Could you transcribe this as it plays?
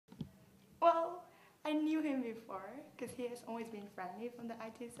I knew him before because he has always been friendly from the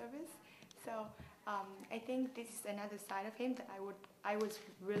IT service. So I think this is another side of him that I was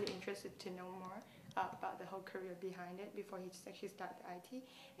really interested to know more about the whole career behind it before he just actually started IT.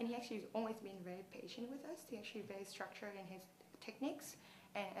 And he actually has always been very patient with us. He actually very structured in his techniques,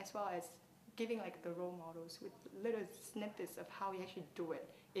 and as well as giving like the role models with little snippets of how he actually do it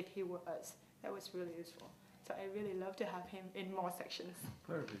if he were us. That was really useful. So I really love to have him in more sections.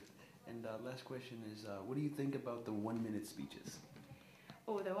 Perfect. And last question is, what do you think about the 1-minute speeches?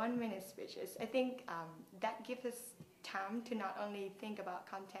 Oh, the 1-minute speeches. I think that gives us time to not only think about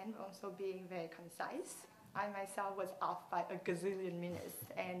content, but also being very concise. I myself was off by a gazillion minutes,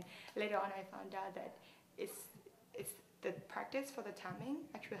 and later on I found out that it's the practice for the timing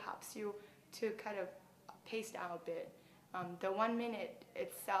actually helps you to kind of pace down a bit. The 1 minute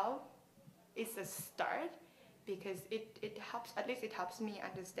itself is a start because it helps, at least it helps me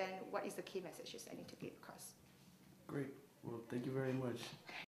understand what is the key messages I need to get across. Great. Well, thank you very much.